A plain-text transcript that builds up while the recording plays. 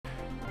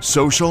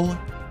Social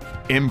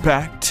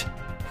impact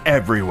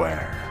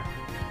everywhere.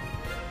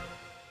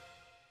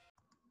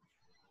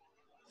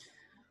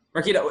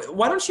 Marquitta,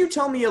 why don't you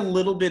tell me a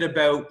little bit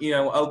about,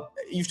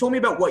 you've told me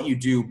about what you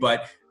do,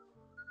 but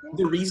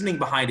the reasoning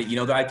behind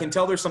it, I can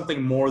tell there's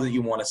something more that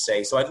you want to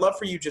say. So I'd love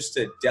for you just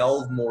to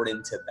delve more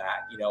into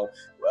that.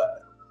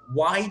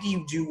 Why do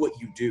you do what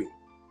you do?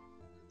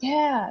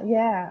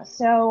 Yeah.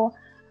 So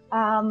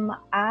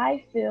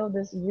I feel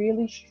this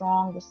really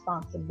strong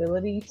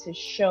responsibility to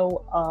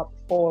show up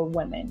for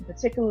women,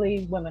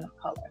 particularly women of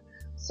color.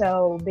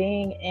 So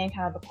being in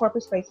kind of the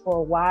corporate space for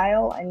a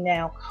while and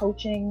now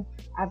coaching,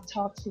 I've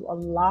talked to a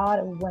lot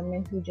of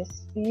women who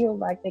just feel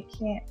like they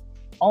can't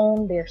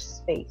own their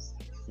space,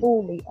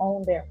 fully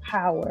own their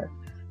power,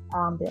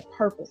 their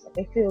purpose.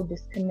 They feel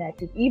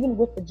disconnected, even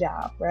with the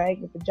job, right?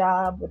 With the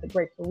job, with a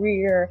great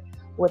career,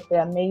 with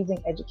the amazing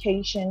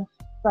education.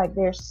 It's like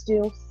there's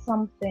still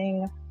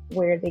something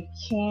where they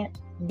can't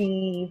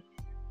be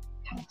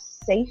kind of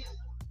safe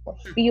or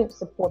feel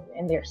supported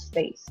in their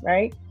space,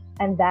 right?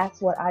 And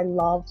that's what I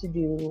love to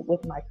do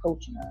with my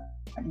coaching.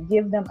 I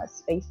give them a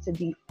space to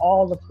be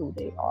all of who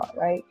they are,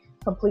 right?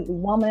 Completely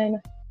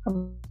woman,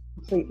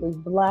 completely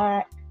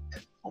Black,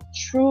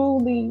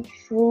 truly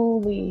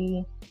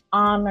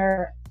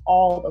honor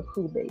all of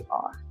who they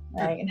are,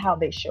 right? And how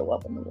they show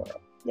up in the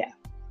world. Yeah.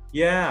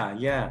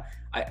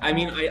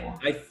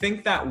 I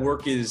think that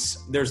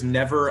there's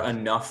never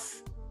enough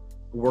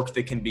work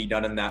that can be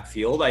done in that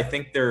field. I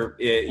think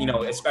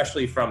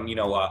especially from,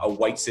 a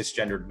white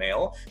cisgendered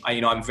male,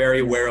 I'm very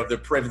aware of the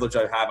privilege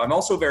I have. I'm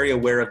also very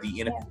aware of the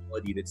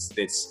inequality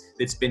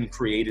that's been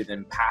created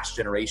in past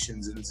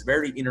generations, and it's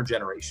very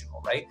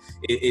intergenerational, right?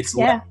 It's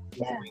now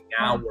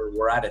where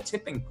we're at a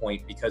tipping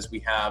point because we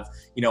have,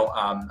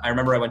 I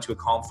remember I went to a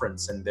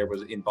conference and there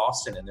was in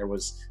Boston, and there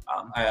was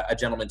a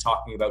gentleman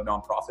talking about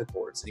nonprofit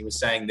boards, and he was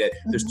saying that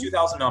there's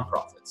 2,000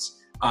 nonprofits.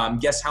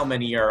 Guess how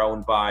many are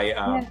owned by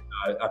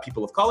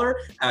people of color?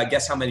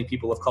 Guess how many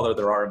people of color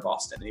there are in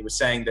Boston? And he was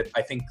saying that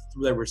I think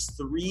there was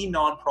 3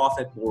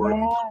 nonprofits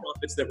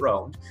that were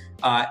owned,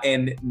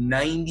 and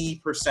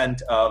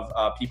 90%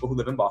 of people who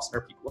live in Boston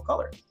are people of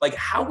color. Like,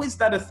 how is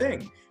that a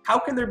thing? How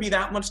can there be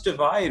that much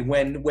divide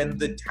when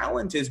the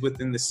talent is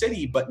within the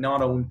city but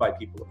not owned by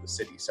people of the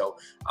city? So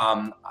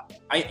I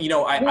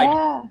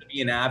want to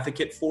be an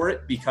advocate for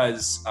it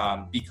because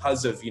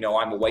of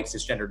I'm a white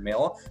cisgendered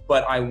male,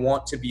 but I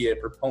want to be a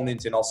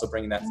proponent and also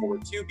bringing that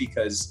forward too,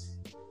 because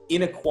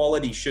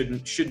inequality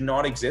should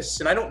not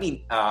exist. And I don't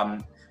mean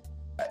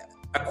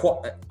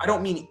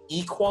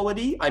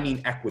equality, I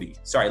mean equity.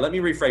 Sorry, let me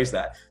rephrase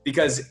that,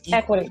 because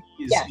equity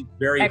is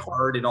very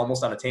hard and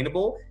almost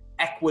unattainable.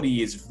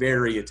 Equity is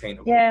very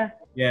attainable. Yeah.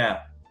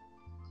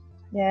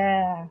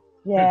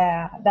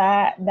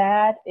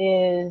 That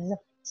is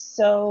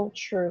so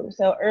true.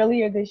 So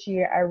earlier this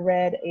year, I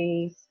read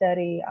a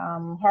study,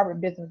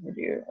 Harvard Business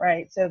Review,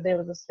 right? So there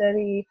was a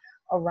study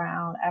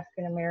around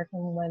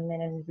African-American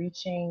women and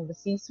reaching the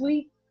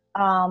C-suite.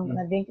 And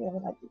I think it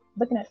was like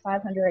looking at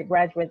 500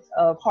 graduates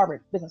of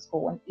Harvard Business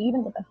School. And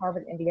even within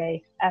Harvard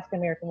MBA,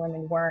 African-American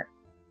women weren't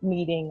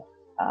meeting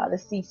the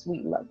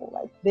C-suite level.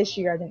 Like this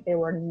year, I think there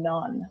were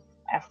none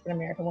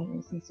African-American women in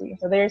the C-suite.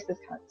 So there's this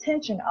kind of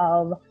tension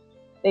of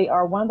they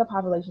are one of the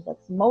populations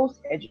that's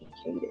most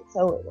educated.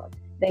 So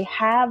they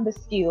have the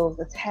skills,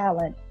 the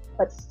talent,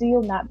 but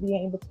still not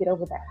being able to get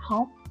over that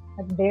hump.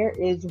 Like there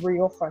is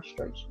real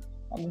frustration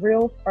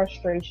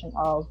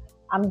of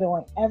I'm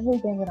doing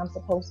everything that I'm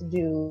supposed to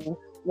do.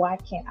 Why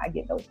can't I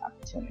get those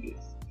opportunities?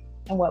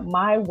 And what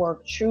my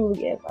work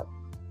truly is,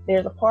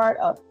 there's a part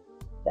of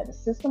that the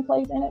system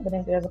plays in it, but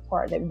then there's a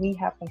part that we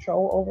have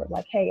control over.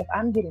 Like, hey, if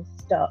I'm getting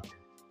stuck,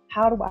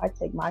 how do I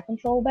take my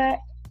control back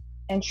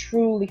and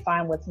truly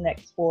find what's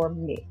next for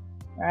me,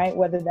 right?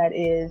 Whether that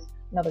is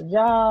another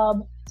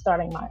job,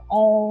 starting my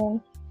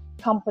own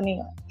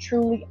company,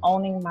 truly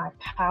owning my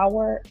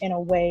power in a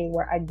way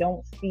where I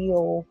don't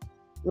feel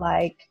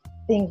like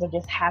things are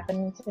just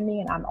happening to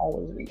me and I'm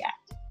always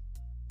reacting.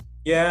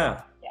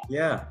 Yeah.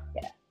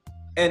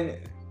 And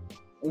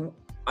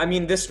I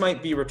mean, this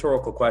might be a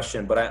rhetorical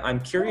question, but I'm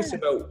curious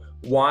about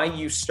why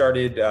you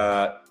started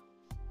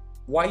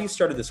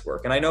this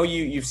work. And I know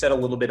you've said a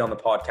little bit on the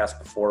podcast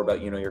before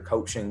about, your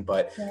coaching,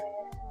 but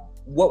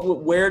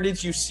where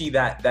did you see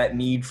that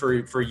need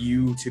for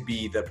you to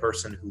be the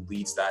person who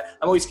leads that?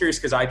 I'm always curious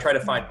because I try to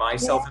find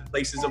myself in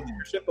places of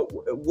leadership, but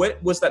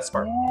what was that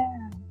spark?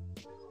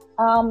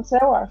 So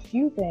there were a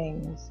few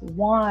things.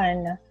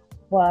 One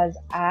was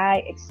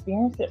I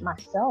experienced it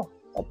myself.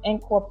 Like in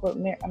corporate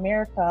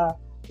America,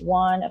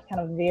 one of kind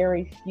of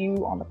very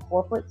few on the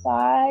corporate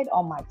side,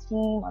 on my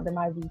team, under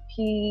my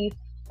VP.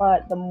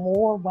 But the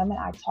more women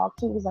I talked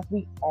to, it was like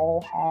we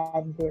all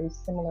had very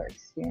similar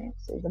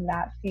experiences of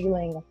not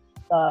feeling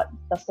the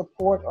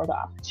support or the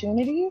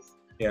opportunities.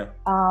 Yeah.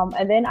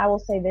 And then I will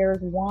say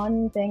there's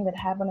one thing that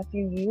happened a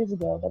few years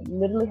ago that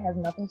literally has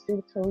nothing to do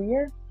with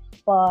career,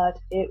 but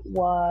it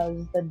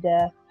was the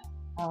death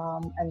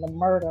and the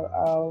murder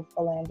of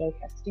Orlando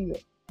Castillo.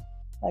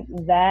 Like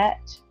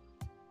that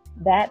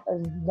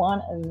is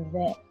one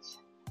event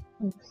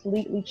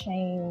completely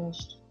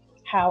changed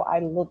how I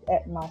look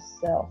at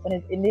myself. And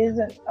it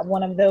isn't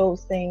one of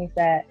those things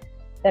that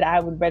I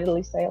would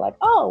readily say like,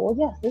 oh, well,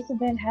 yes, this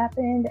event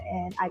happened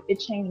and it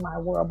changed my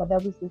world. But there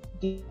was this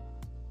deep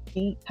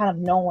kind of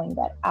knowing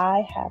that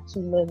I have to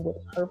live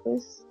with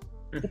purpose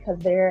because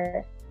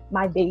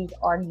my days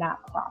are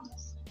not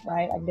promised,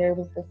 right? Like there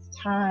was this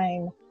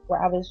time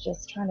where I was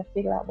just trying to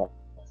figure out what's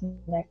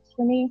next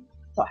for me.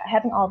 So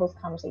having all those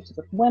conversations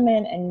with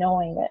women and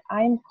knowing that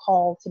I'm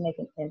called to make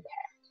an impact.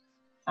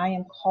 I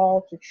am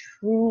called to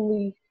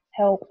truly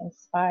help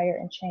inspire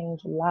and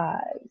change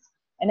lives.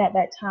 And at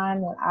that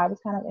time when I was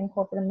kind of in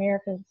corporate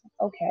America, it's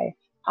like, okay,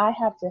 I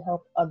have to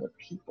help other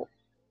people.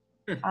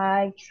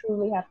 I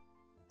truly have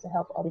to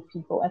help other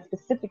people, and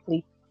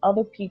specifically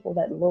other people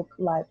that look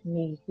like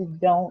me who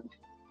don't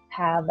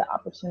have the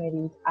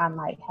opportunities I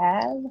might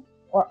have,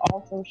 or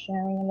also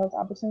sharing in those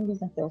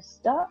opportunities and feel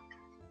stuck.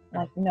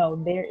 Like, no,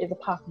 there is a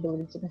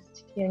possibility to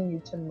continue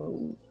to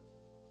move,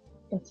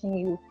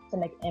 continue to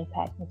make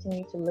impact,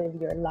 continue to live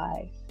your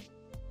life.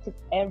 Because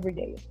every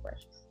day is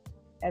precious.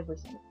 Every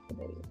single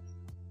day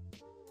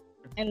is.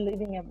 And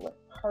living it with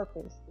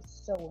purpose is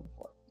so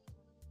important.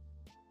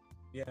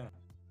 Yeah.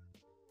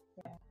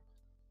 Yeah.